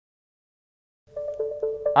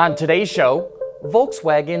On today's show,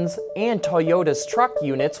 Volkswagen's and Toyota's truck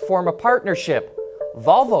units form a partnership.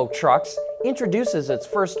 Volvo Trucks introduces its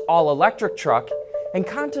first all-electric truck, and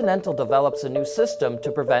Continental develops a new system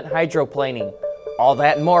to prevent hydroplaning. All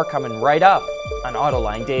that and more coming right up on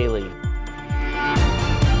Autoline Daily.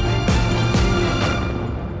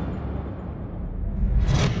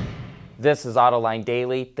 This is Autoline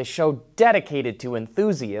Daily, the show dedicated to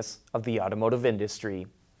enthusiasts of the automotive industry.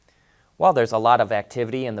 Well, there's a lot of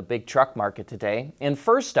activity in the big truck market today. And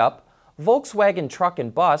first up, Volkswagen Truck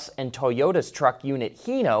and Bus and Toyota's truck unit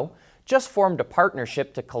Hino just formed a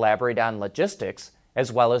partnership to collaborate on logistics,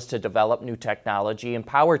 as well as to develop new technology and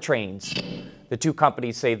powertrains. The two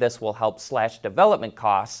companies say this will help slash development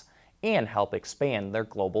costs and help expand their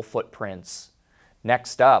global footprints.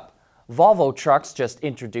 Next up, Volvo Trucks just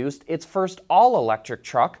introduced its first all-electric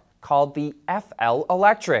truck called the FL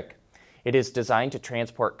Electric. It is designed to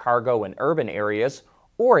transport cargo in urban areas,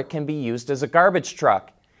 or it can be used as a garbage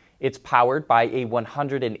truck. It's powered by a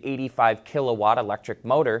 185 kilowatt electric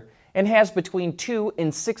motor and has between 2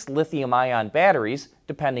 and 6 lithium-ion batteries,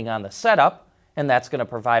 depending on the setup, and that's going to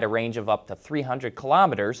provide a range of up to 300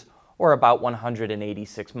 kilometers, or about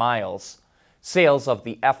 186 miles. Sales of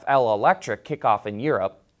the FL Electric kick off in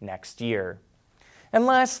Europe next year. And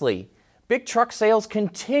lastly, big truck sales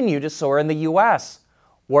continue to soar in the U.S.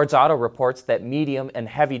 Ward's Auto reports that medium and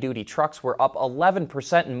heavy-duty trucks were up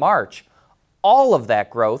 11% in March. All of that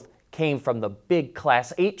growth came from the big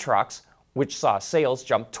Class 8 trucks, which saw sales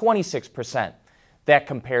jump 26%. That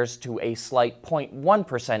compares to a slight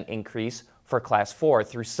 0.1% increase for Class 4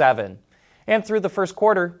 through 7. And through the first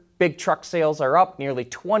quarter, big truck sales are up nearly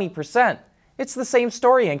 20%. It's the same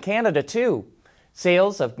story in Canada, too.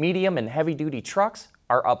 Sales of medium and heavy-duty trucks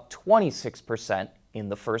are up 26% in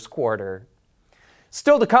the first quarter.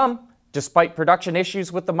 Still to come, despite production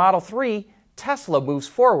issues with the Model 3, Tesla moves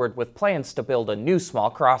forward with plans to build a new small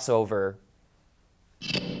crossover.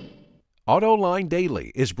 Autoline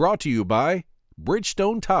Daily is brought to you by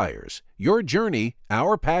Bridgestone Tires, your journey,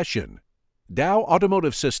 our passion. Dow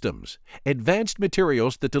Automotive Systems, advanced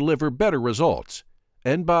materials that deliver better results.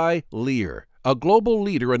 And by Lear, a global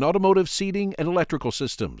leader in automotive seating and electrical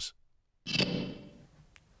systems.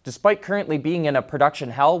 Despite currently being in a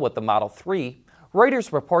production hell with the Model 3,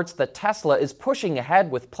 Reuters reports that Tesla is pushing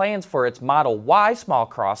ahead with plans for its Model Y small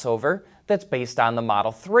crossover that's based on the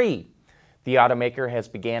Model 3. The automaker has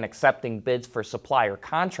began accepting bids for supplier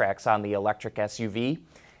contracts on the electric SUV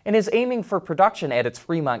and is aiming for production at its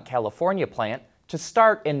Fremont, California plant to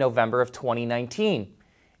start in November of 2019.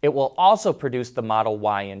 It will also produce the Model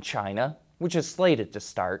Y in China, which is slated to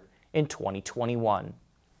start in 2021.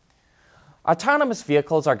 Autonomous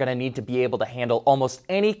vehicles are going to need to be able to handle almost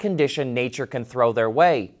any condition nature can throw their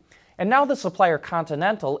way. And now the supplier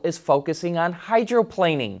Continental is focusing on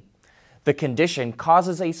hydroplaning. The condition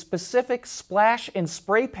causes a specific splash and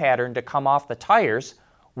spray pattern to come off the tires,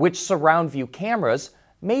 which surround view cameras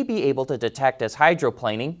may be able to detect as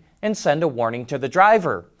hydroplaning and send a warning to the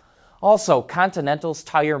driver. Also, Continental's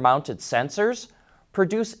tire-mounted sensors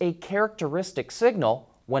produce a characteristic signal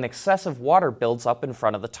when excessive water builds up in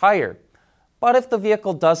front of the tire. But if the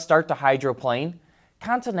vehicle does start to hydroplane,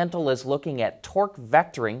 Continental is looking at torque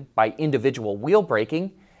vectoring by individual wheel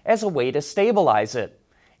braking as a way to stabilize it.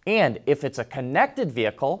 And if it's a connected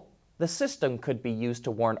vehicle, the system could be used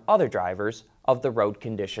to warn other drivers of the road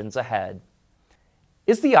conditions ahead.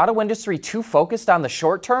 Is the auto industry too focused on the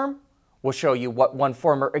short term? We'll show you what one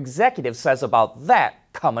former executive says about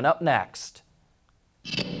that coming up next.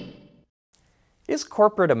 Is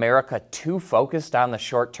corporate America too focused on the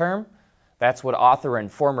short term? That's what author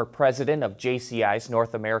and former president of JCI's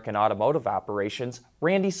North American Automotive Operations,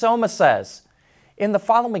 Randy Soma, says. In the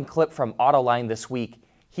following clip from Autoline this week,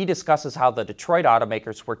 he discusses how the Detroit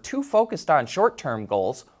automakers were too focused on short-term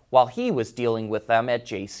goals while he was dealing with them at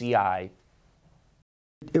JCI.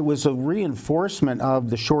 It was a reinforcement of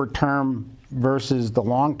the short-term versus the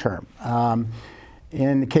long-term.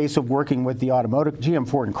 In the case of working with the automotive, GM,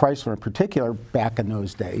 Ford, and Chrysler in particular, back in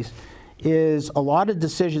those days, is a lot of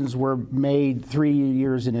decisions were made 3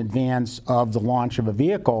 years in advance of the launch of a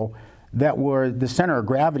vehicle that were, the center of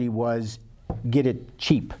gravity was get it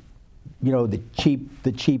cheap. You know, the cheap,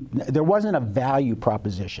 there wasn't a value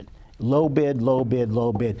proposition. Low bid, low bid,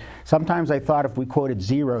 low bid. Sometimes I thought if we quoted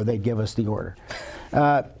zero, they'd give us the order.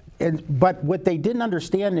 But what they didn't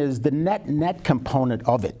understand is the net component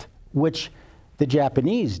of it, which the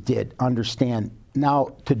Japanese did understand.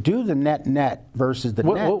 Now, to do the net versus the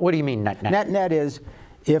net. What do you mean net? Net is,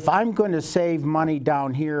 if I'm going to save money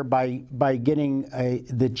down here by getting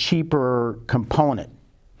the cheaper component,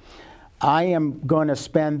 I am going to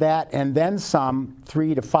spend that and then some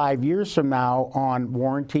 3 to 5 years from now on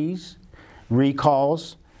warranties,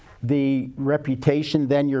 recalls, the reputation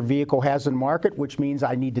then your vehicle has in market, which means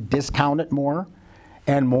I need to discount it more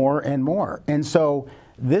and more and more. And so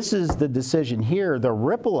this is the decision here. The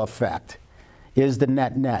ripple effect is the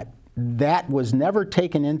net. That was never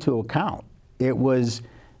taken into account. It was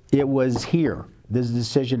here. This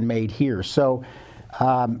decision made here. So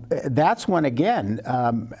that's when, again,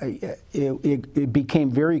 it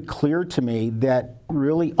became very clear to me that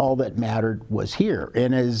really all that mattered was here.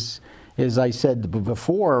 And as I said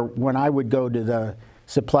before, when I would go to the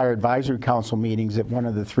supplier advisory council meetings at one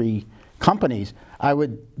of the 3 companies, I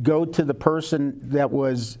would go to the person that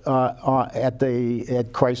was at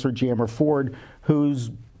Chrysler, GM, or Ford,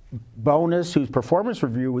 whose performance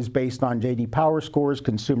review was based on J.D. Power scores,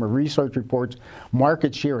 consumer research reports,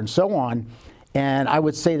 market share, and so on. And I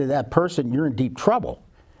would say to that person, you're in deep trouble,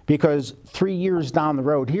 because 3 years down the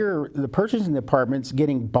road here, the purchasing department's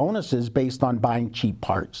getting bonuses based on buying cheap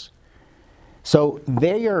parts. So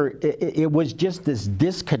it was just this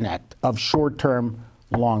disconnect of short-term,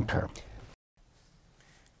 long-term.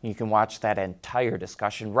 You can watch that entire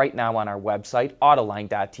discussion right now on our website,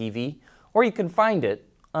 Autoline.tv, or you can find it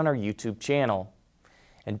on our YouTube channel.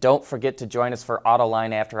 And don't forget to join us for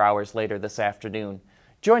Autoline After Hours later this afternoon.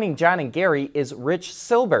 Joining John and Gary is Rich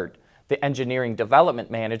Silbert, the Engineering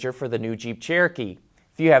Development Manager for the new Jeep Cherokee.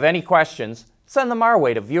 If you have any questions, send them our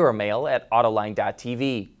way to viewer mail at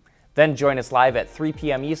Autoline.tv. Then join us live at 3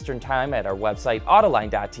 p.m. Eastern Time at our website,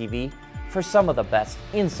 Autoline.tv, for some of the best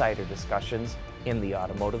insider discussions in the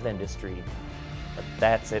automotive industry. But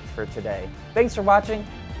that's it for today. Thanks for watching.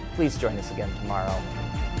 Please join us again tomorrow.